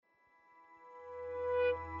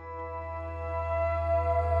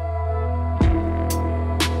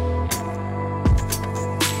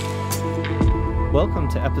Welcome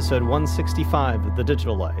to episode 165 of The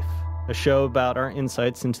Digital Life, a show about our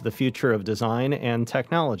insights into the future of design and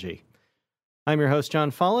technology. I'm your host,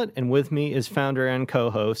 John Follett, and with me is founder and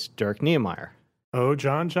co-host Dirk Niemeyer. Oh,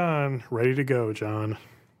 John, ready to go, John.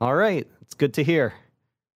 All right, it's good to hear.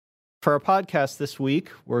 For our podcast this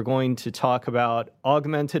week, we're going to talk about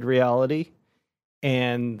augmented reality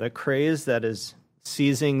and the craze that is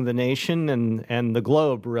seizing the nation and the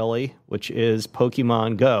globe, really, which is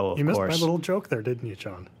Pokemon Go, of course. You missed my little joke there, didn't you,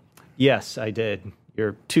 John? Yes, I did.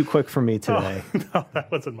 You're too quick for me today. Oh, no,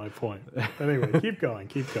 that wasn't my point. Anyway, keep going.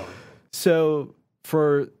 So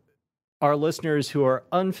for our listeners who are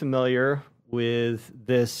unfamiliar with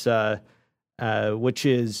this, which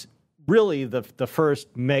is really the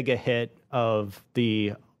first mega hit of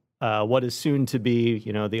the what is soon to be,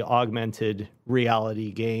 the augmented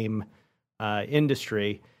reality game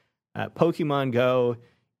industry. Pokemon Go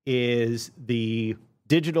is the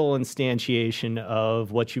digital instantiation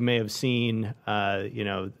of what you may have seen,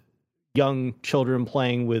 young children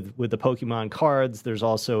playing with the Pokemon cards. There's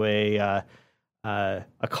also a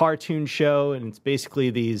cartoon show, and it's basically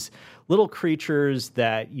these little creatures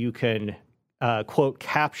that you can, quote,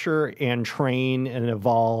 capture and train and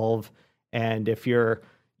evolve. And if you're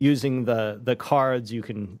using the cards, you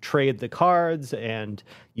can trade the cards, and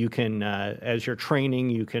you can, as you're training,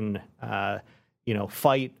 you can,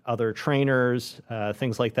 fight other trainers,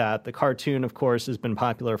 things like that. The cartoon, of course, has been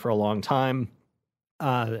popular for a long time,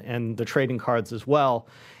 and the trading cards as well.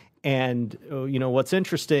 And, what's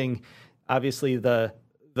interesting, obviously the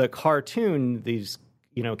cartoon, these,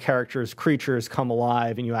 characters, creatures come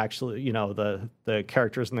alive, and you actually, the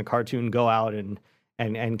characters in the cartoon go out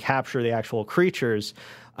and capture the actual creatures.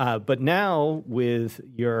 But now with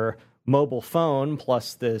your mobile phone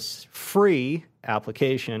plus this free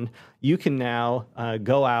application, you can now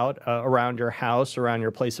go out around your house, around your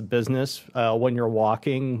place of business, when you're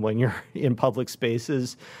walking, when you're in public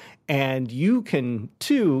spaces, and you can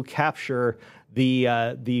too capture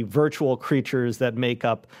the virtual creatures that make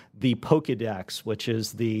up the Pokédex, which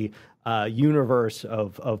is the universe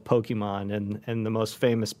of Pokemon, and the most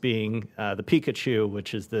famous being the Pikachu,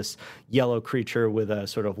 which is this yellow creature with a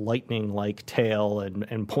sort of lightning-like tail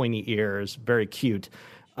and pointy ears, very cute.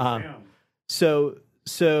 So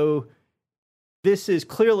this is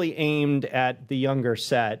clearly aimed at the younger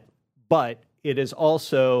set, but it is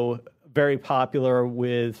also very popular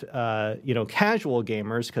with casual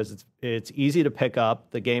gamers because it's easy to pick up.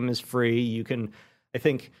 The game is free. You can, I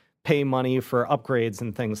think, pay money for upgrades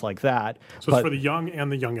and things like that. So it's for the young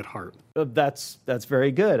and the young at heart. That's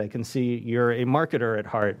very good. I can see you're a marketer at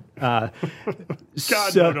heart. God,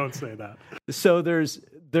 no, don't say that. So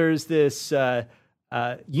there's this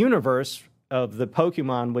universe of the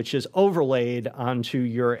Pokemon which is overlaid onto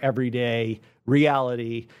your everyday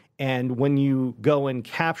reality. And when you go and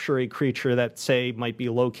capture a creature that, say, might be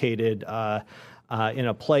located in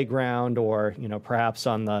a playground or perhaps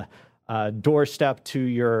on the doorstep to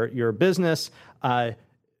your business,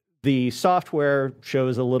 the software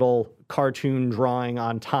shows a little cartoon drawing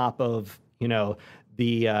on top of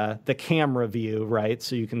the camera view, right?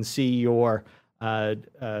 So you can see your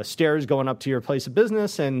stairs going up to your place of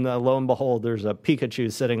business, and lo and behold, there's a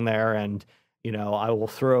Pikachu sitting there, and I will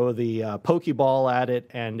throw the Pokeball at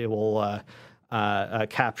it, and it will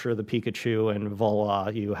capture the Pikachu, and voila,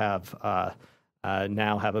 you have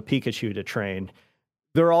now have a Pikachu to train.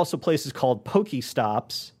 There are also places called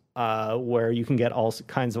Pokestops where you can get all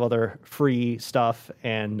kinds of other free stuff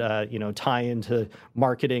and, tie into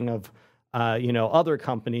marketing of, other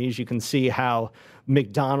companies. You can see how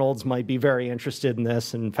McDonald's might be very interested in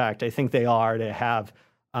this. In fact, I think they are, to have,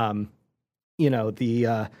 all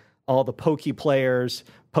the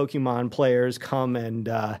Pokemon players come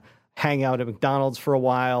and hang out at McDonald's for a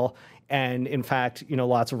while. And in fact,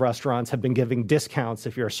 lots of restaurants have been giving discounts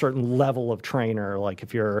if you're a certain level of trainer, like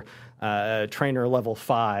if you're trainer level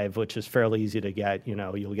 5, which is fairly easy to get,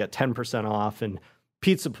 you'll get 10% off. And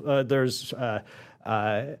pizza, there's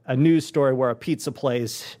a news story where a pizza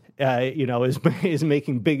place, is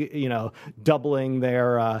making big, doubling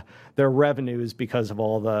their revenues because of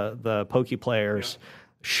all the Poke players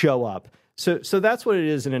show up. So that's what it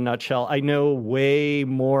is in a nutshell. I know way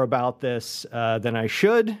more about this than I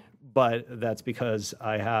should, but that's because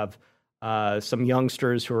I have some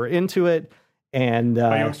youngsters who are into it. And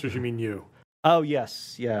by youngsters, you mean you? Oh,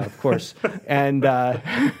 yes. Yeah, of course. and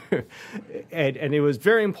it was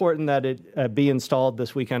very important that it be installed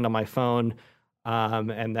this weekend on my phone,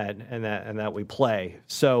 and that we play.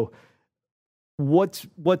 So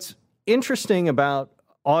what's interesting about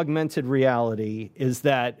augmented reality is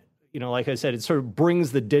that, like I said, it sort of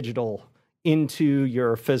brings the digital into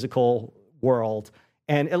your physical world,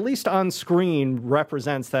 and at least on screen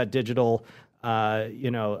represents that digital,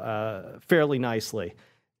 fairly nicely.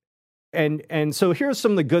 And so here's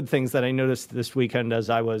some of the good things that I noticed this weekend as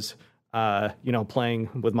I was, playing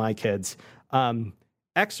with my kids.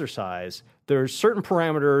 Exercise. There's certain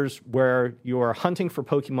parameters where you are hunting for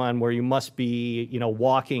Pokemon where you must be,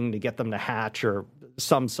 walking to get them to hatch or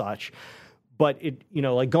some such. But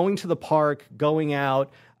like going to the park, going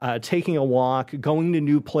out, taking a walk, going to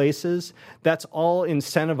new places, that's all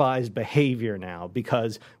incentivized behavior now,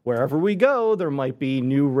 because wherever we go, there might be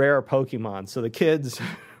new rare Pokemon. So the kids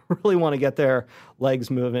really want to get their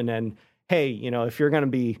legs moving. And hey, if you're going to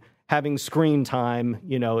be having screen time,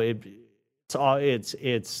 the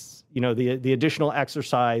additional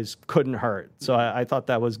exercise couldn't hurt. So I thought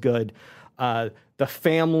that was good. The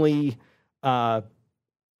family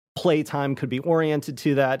playtime could be oriented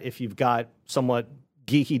to that. If you've got somewhat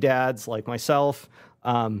geeky dads like myself,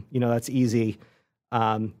 that's easy.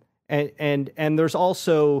 And there's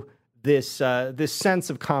also this sense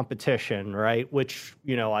of competition, right? Which,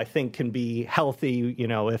 I think can be healthy,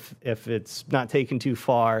 if it's not taken too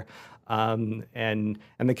far. And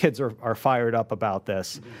the kids are fired up about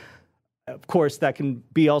this. Mm-hmm. Of course, that can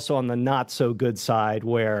be also on the not so good side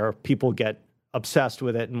where people get obsessed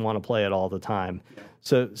with it and want to play it all the time. Yeah.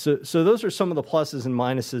 So those are some of the pluses and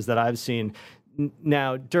minuses that I've seen.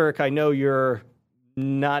 Now, Dirk, I know you're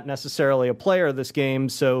not necessarily a player of this game,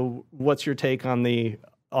 so what's your take on the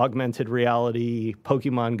augmented reality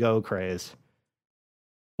Pokemon Go craze?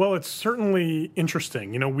 Well, it's certainly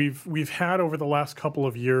interesting. We've had over the last couple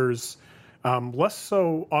of years less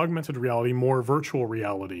so augmented reality, more virtual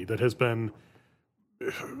reality that has been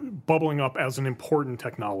bubbling up as an important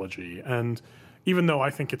technology. And even though I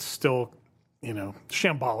think it's still,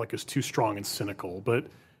 shambolic is too strong and cynical, but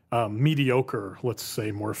mediocre, let's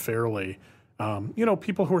say more fairly,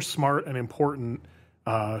 people who are smart and important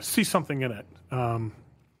see something in it,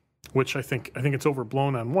 which I think it's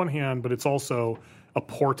overblown on one hand, but it's also a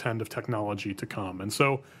portent of technology to come. And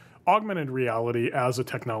so augmented reality as a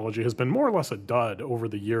technology has been more or less a dud over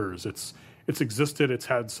the years. It's existed, it's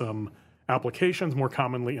had some applications, more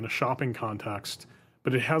commonly in a shopping context,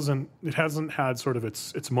 but it hasn't had sort of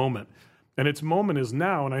its moment. And its moment is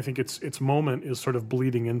now, and I think its moment is sort of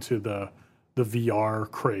bleeding into the VR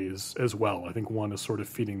craze as well. I think one is sort of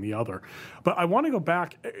feeding the other. But I want to go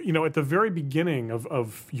back, at the very beginning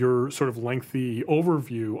of your sort of lengthy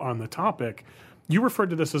overview on the topic, you referred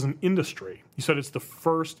to this as an industry. You said it's the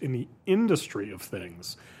first in the industry of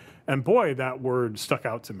things. And boy, that word stuck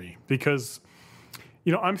out to me because,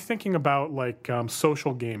 I'm thinking about like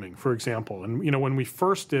social gaming, for example. And, when we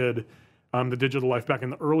first did the Digital Life back in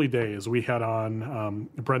the early days, we had on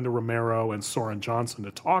Brenda Romero and Soren Johnson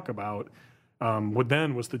to talk about what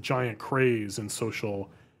then was the giant craze in social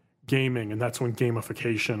gaming. And that's when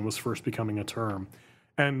gamification was first becoming a term.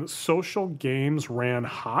 And social games ran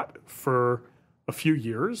hot for a few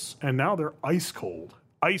years, and now they're ice cold.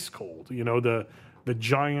 The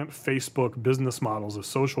giant Facebook business models of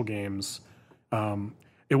social games.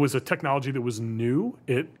 It was a technology that was new.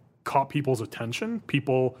 It caught people's attention.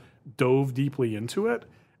 People dove deeply into it,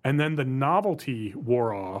 and then the novelty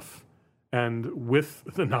wore off. And with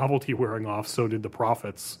the novelty wearing off, so did the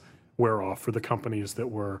profits wear off for the companies that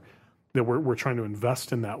were trying to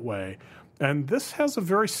invest in that way. And this has a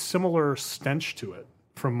very similar stench to it.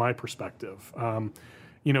 From my perspective,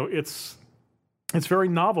 it's very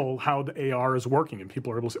novel how the AR is working, and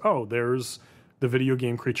people are able to say, "Oh, there's the video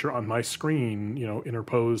game creature on my screen,"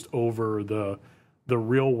 interposed over the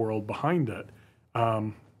real world behind it.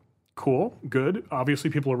 Cool, good. Obviously,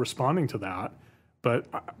 people are responding to that, but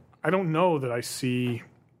I don't know that I see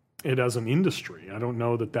it as an industry. I don't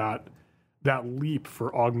know that leap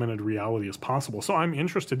for augmented reality is possible. So I'm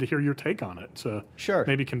interested to hear your take on it to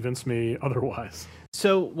maybe convince me otherwise.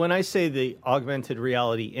 So when I say the augmented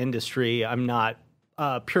reality industry, I'm not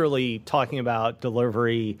purely talking about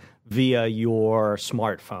delivery via your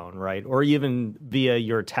smartphone, right? Or even via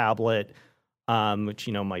your tablet, which,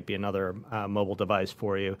 might be another mobile device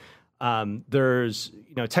for you. There's,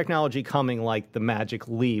 technology coming like the Magic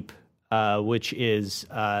Leap, which is,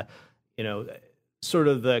 sort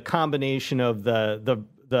of the combination of the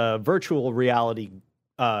virtual reality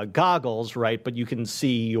goggles, right? But you can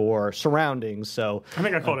see your surroundings. So I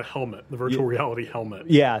think I call it a helmet, the virtual reality helmet.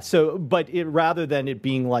 Yeah. So, but rather than it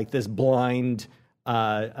being like this blind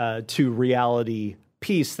to reality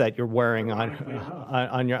piece that you're wearing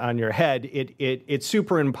on your head, it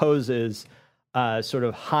superimposes sort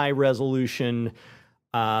of high resolution.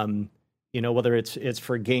 Whether it's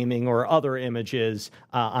for gaming or other images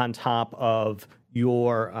on top of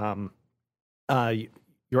your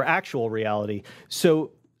your actual reality.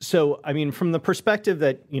 So I mean, from the perspective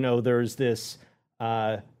that, there's this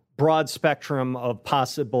broad spectrum of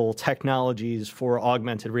possible technologies for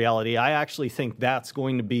augmented reality, I actually think that's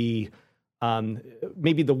going to be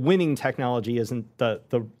maybe the winning technology isn't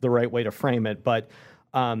the right way to frame it, but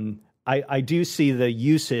I do see the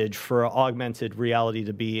usage for augmented reality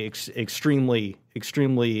to be extremely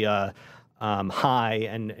high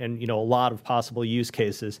and a lot of possible use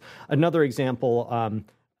cases. Another example,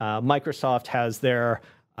 Microsoft has their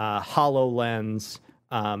HoloLens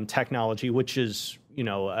technology, which is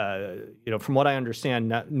from what I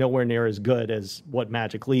understand, nowhere near as good as what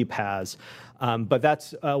Magic Leap has. But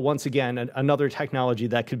that's once again another technology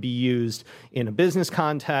that could be used in a business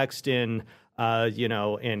context, in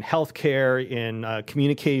healthcare, in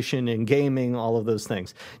communication, in gaming, all of those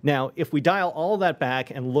things. Now, if we dial all that back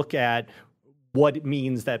and look at what it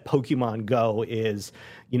means that Pokemon Go is,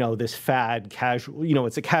 this fad casual,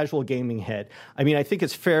 it's a casual gaming hit. I mean, I think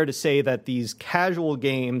it's fair to say that these casual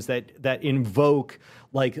games that invoke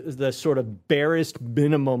like the sort of barest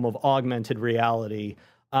minimum of augmented reality,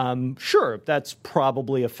 sure, that's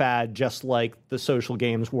probably a fad, just like the social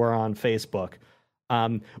games were on Facebook.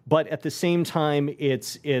 But at the same time,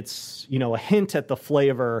 it's a hint at the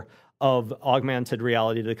flavor of augmented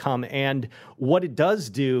reality to come. And what it does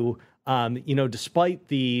do, despite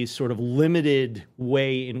the sort of limited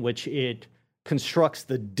way in which it constructs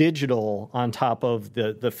the digital on top of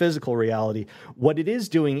the physical reality, what it is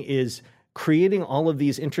doing is creating all of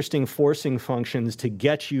these interesting forcing functions to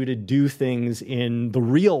get you to do things in the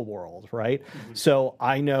real world, right? Mm-hmm. So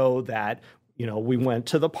I know that, we went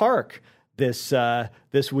to the park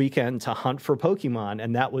this weekend to hunt for Pokemon,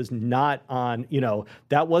 and that was not on,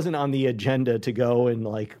 that wasn't on the agenda to go and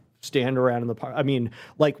like stand around in the park. I mean,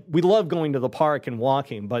 like, we love going to the park and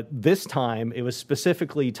walking, but this time it was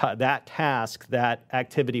specifically that task, that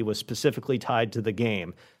activity was specifically tied to the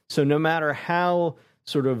game. So no matter how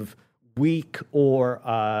sort of weak or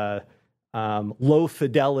low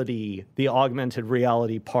fidelity the augmented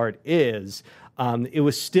reality part is, it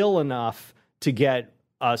was still enough to get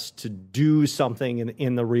us to do something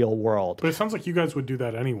in the real world. But it sounds like you guys would do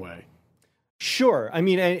that anyway. Sure. I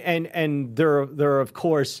mean, and there are of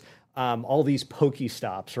course all these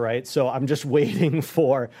Pokestops, right? So I'm just waiting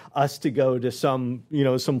for us to go to some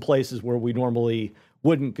places where we normally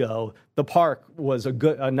wouldn't go. The park was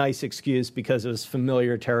a nice excuse because it was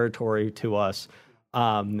familiar territory to us,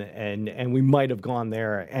 and we might have gone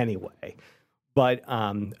there anyway. But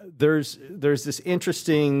there's this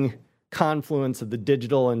interesting confluence of the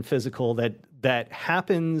digital and physical that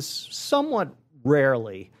happens somewhat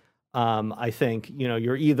rarely. I think,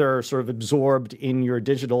 you're either sort of absorbed in your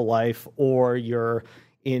digital life or you're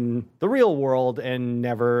in the real world and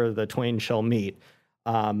never the twain shall meet.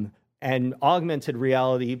 And augmented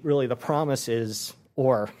reality, really the promise is,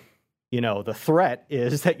 or, the threat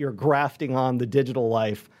is that you're grafting on the digital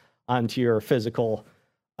life onto your physical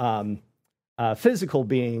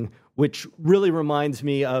being, which really reminds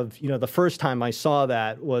me of, the first time I saw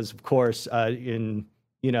that was, of course, in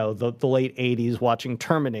the late 80s, watching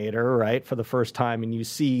Terminator, right, for the first time. And you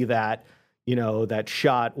see that, that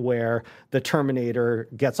shot where the Terminator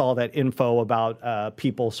gets all that info about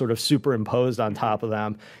people sort of superimposed on top of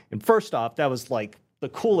them. And first off, that was like the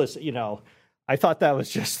coolest, I thought that was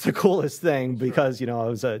just the coolest thing because, I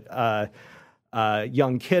was a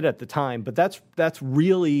young kid at the time. But that's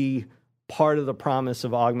really part of the promise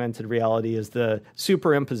of augmented reality, is the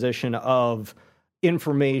superimposition of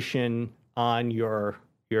information on your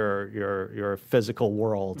physical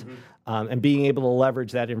world, mm-hmm. And being able to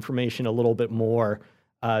leverage that information a little bit more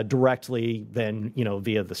directly than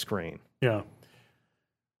via the screen. Yeah,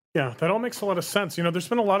 that all makes a lot of sense. There's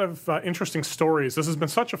been a lot of interesting stories. This has been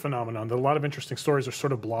such a phenomenon that a lot of interesting stories are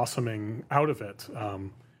sort of blossoming out of it.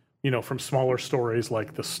 From smaller stories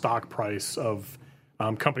like the stock price of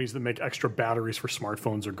companies that make extra batteries for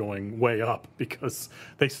smartphones are going way up because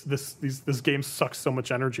this game sucks so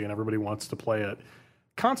much energy and everybody wants to play it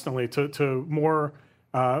constantly, to more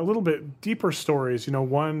a little bit deeper stories.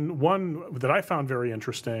 One that I found very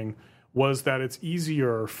interesting was that it's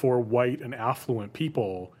easier for white and affluent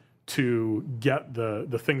people to get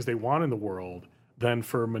the things they want in the world than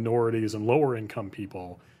for minorities and lower income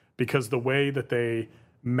people, because the way the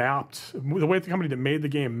company that made the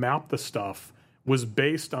game mapped the stuff was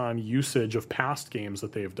based on usage of past games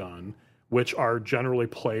that they've done, which are generally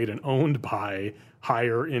played and owned by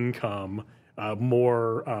higher income,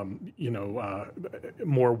 more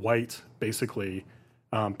white, basically,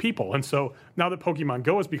 people. And so now that Pokemon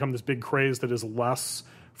Go has become this big craze that is less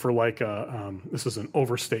for like this is an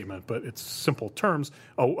overstatement, but it's simple terms,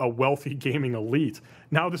 a wealthy gaming elite.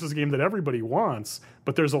 Now this is a game that everybody wants,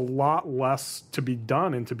 but there's a lot less to be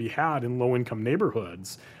done and to be had in low-income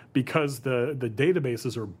neighborhoods because the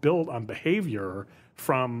databases are built on behavior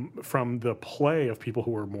from the play of people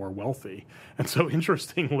who are more wealthy. And so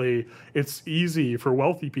interestingly, it's easy for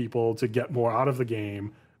wealthy people to get more out of the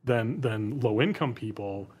game than low-income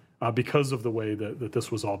people because of the way that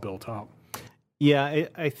this was all built up. Yeah,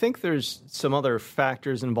 I think there's some other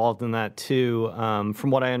factors involved in that too. From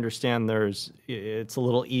what I understand, it's a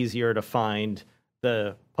little easier to find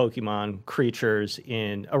the Pokemon creatures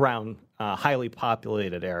around highly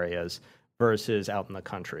populated areas versus out in the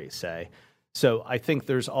country, say. So I think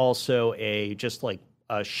there's also just like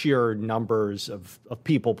sheer numbers of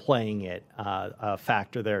people playing it a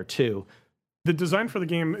factor there too. The design for the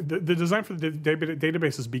game, the design for the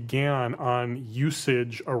databases began on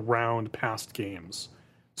usage around past games.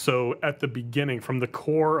 So at the beginning, from the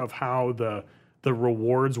core of how the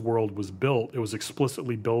rewards world was built, it was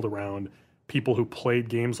explicitly built around people who played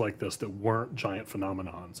games like this that weren't giant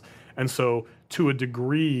phenomenons. And so to a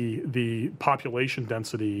degree, the population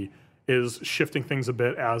density is shifting things a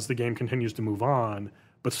bit as the game continues to move on,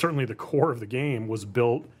 but certainly the core of the game was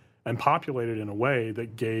built and populated in a way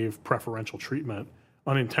that gave preferential treatment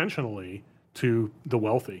unintentionally to the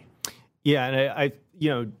wealthy. Yeah, and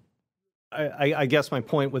I guess my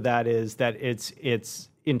point with that is that it's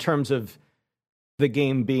in terms of the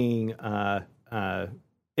game being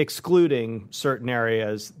excluding certain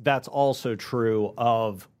areas. That's also true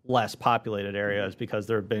of less populated areas because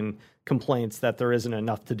there have been complaints that there isn't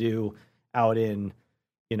enough to do out in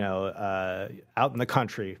the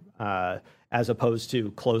country. As opposed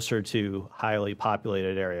to closer to highly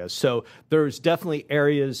populated areas. So there's definitely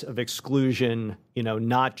areas of exclusion,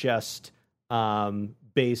 not just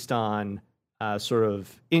based on sort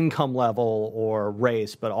of income level or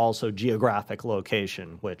race, but also geographic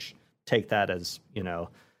location, which take that as,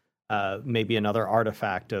 maybe another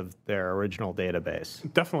artifact of their original database.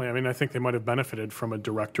 Definitely. I mean, I think they might have benefited from a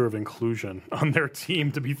director of inclusion on their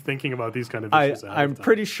team to be thinking about these kind of issues. I'm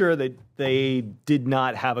pretty sure that they did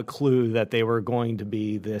not have a clue that they were going to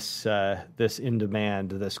be this in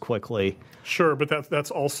demand this quickly. Sure, but that's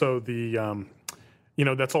also the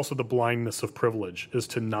that's also the blindness of privilege, is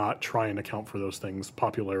to not try and account for those things,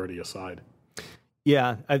 popularity aside.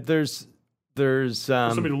 Yeah, there's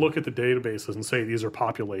somebody to look at the databases and say these are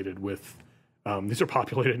populated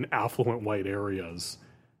in affluent white areas,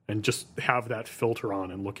 and just have that filter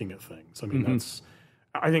on and looking at things. I mean,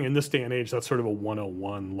 I think in this day and age, that's sort of a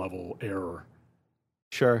 101 level error.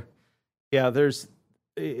 Sure. Yeah, there's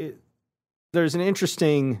an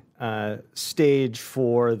interesting stage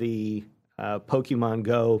for the Pokemon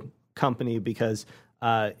Go company because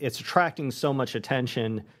it's attracting so much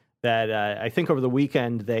attention that I think over the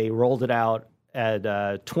weekend they rolled it out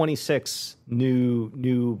at 26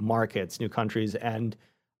 new markets, new countries, and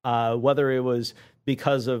whether it was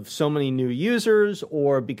because of so many new users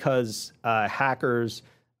or because hackers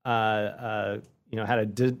had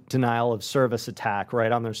a denial of service attack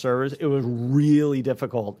right on their servers, it was really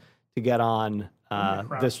difficult to get on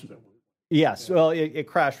this. Yes, well, it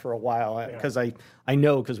crashed for a while because I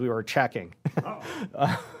know because we were checking.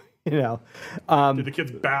 Oh. Did the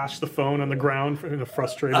kids bash the phone on the ground in a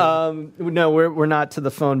frustrated? No, we're not to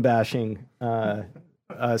the phone bashing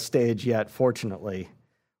stage yet, fortunately.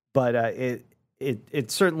 But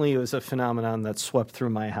it certainly was a phenomenon that swept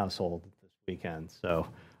through my household this weekend. So,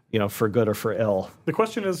 for good or for ill. The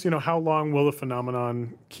question is, how long will the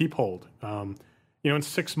phenomenon keep hold? In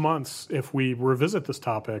 6 months, if we revisit this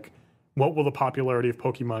topic, what will the popularity of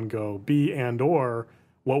Pokemon Go be, and/or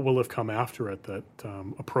what will have come after it that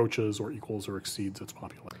approaches or equals or exceeds its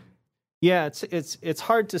popularity? Yeah, it's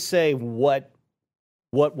hard to say what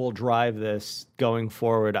will drive this going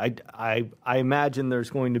forward. I imagine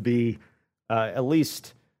there's going to be at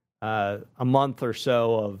least a month or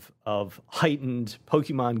so of heightened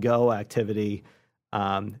Pokemon Go activity.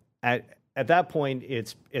 At that point,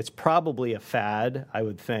 it's probably a fad, I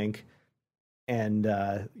would think. And,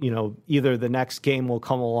 either the next game will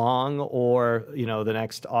come along or, the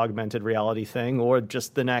next augmented reality thing or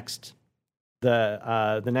just the next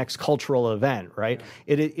cultural event, right?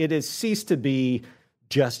 Yeah. It has ceased to be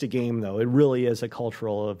just a game, though. It really is a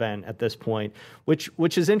cultural event at this point,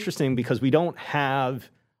 which is interesting because we don't have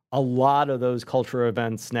a lot of those cultural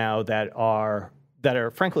events now that are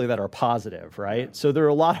positive, right? Yeah. So there are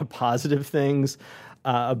a lot of positive things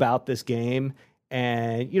about this game.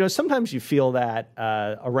 And, sometimes you feel that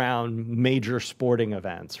around major sporting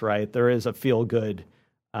events, right? There is a feel-good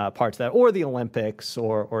parts of that, or the Olympics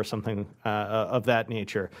or something of that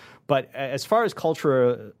nature. But as far as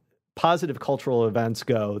positive cultural events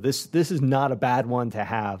go, this is not a bad one to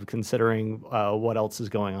have, considering what else is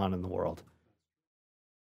going on in the world.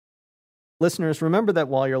 Listeners, remember that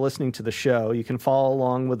while you're listening to the show, you can follow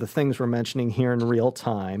along with the things we're mentioning here in real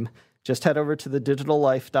time. Just head over to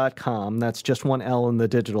thedigitallife.com, that's just one L in the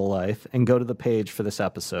Digital Life, and go to the page for this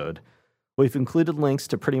episode. We've included links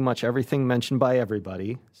to pretty much everything mentioned by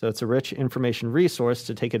everybody, so it's a rich information resource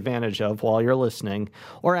to take advantage of while you're listening,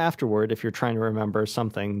 or afterward if you're trying to remember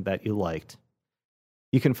something that you liked.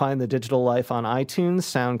 You can find The Digital Life on iTunes,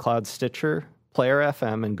 SoundCloud, Stitcher, Player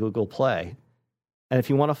FM, and Google Play. And if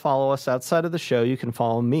you want to follow us outside of the show, you can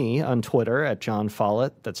follow me on Twitter at John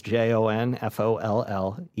Follett. That's JONFOLLETT.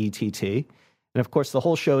 And of course, the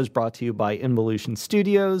whole show is brought to you by Involution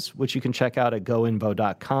Studios, which you can check out at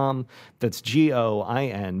goinvo.com. That's GOINVO.com.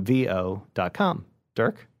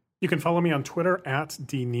 Dirk? You can follow me on Twitter at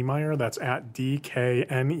DNiemeyer. That's at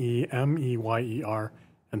DKNEMEYER.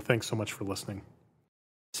 And thanks so much for listening.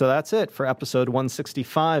 So that's it for episode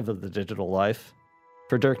 165 of The Digital Life.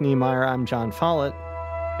 For Dirk Niemeyer, I'm John Follett,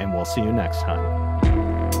 and we'll see you next time.